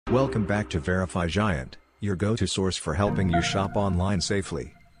Welcome back to Verify Giant, your go-to source for helping you shop online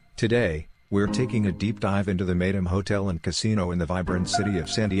safely. Today, we're taking a deep dive into the Matum Hotel and Casino in the vibrant city of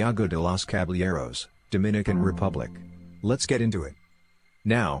Santiago de los Caballeros, Dominican Republic. Let's get into it.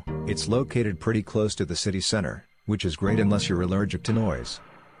 Now, it's located pretty close to the city center, which is great unless you're allergic to noise.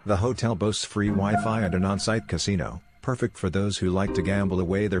 The hotel boasts free Wi-Fi and an on-site casino, perfect for those who like to gamble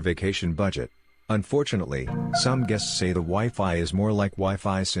away their vacation budget. Unfortunately, some guests say the Wi-Fi is more like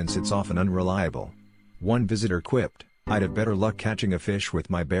Wi-Fi since it's often unreliable. One visitor quipped, "I'd have better luck catching a fish with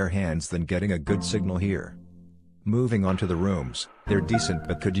my bare hands than getting a good signal here." Moving on to the rooms, they're decent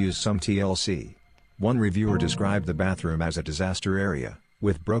but could use some TLC. One reviewer described the bathroom as a disaster area,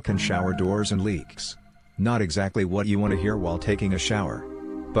 with broken shower doors and leaks. Not exactly what you want to hear while taking a shower.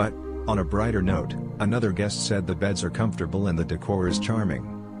 But, on a brighter note, another guest said the beds are comfortable and the decor is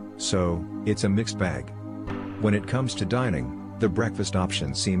charming. So, it's a mixed bag. When it comes to dining, the breakfast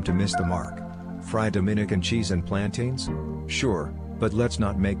options seem to miss the mark. Fried Dominican cheese and plantains? Sure, but let's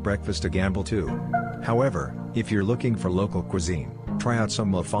not make breakfast a gamble too. However, if you're looking for local cuisine, try out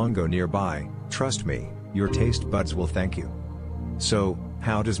some mofongo nearby. Trust me, your taste buds will thank you. So,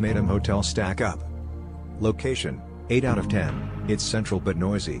 how does Matum Hotel stack up? Location, 8 out of 10, it's central but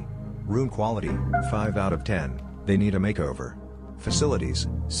noisy. Room quality, 5 out of 10, they need a makeover. Facilities,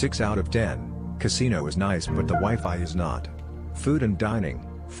 6 out of 10, casino is nice but the Wi-Fi is not. Food and dining,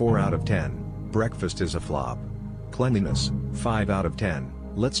 4 out of 10, breakfast is a flop. Cleanliness, 5 out of 10,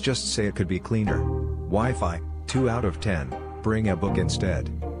 let's just say it could be cleaner. Wi-Fi, 2 out of 10, bring a book instead.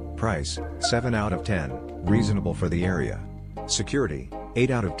 Price, 7 out of 10, reasonable for the area. Security,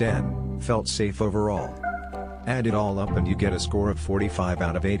 8 out of 10, felt safe overall. Add it all up and you get a score of 45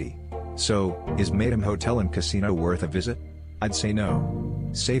 out of 80. So, is Matum Hotel and Casino worth a visit? I'd say no.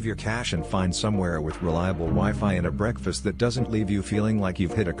 Save your cash and find somewhere with reliable Wi-Fi and a breakfast that doesn't leave you feeling like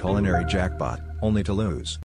you've hit a culinary jackpot, only to lose.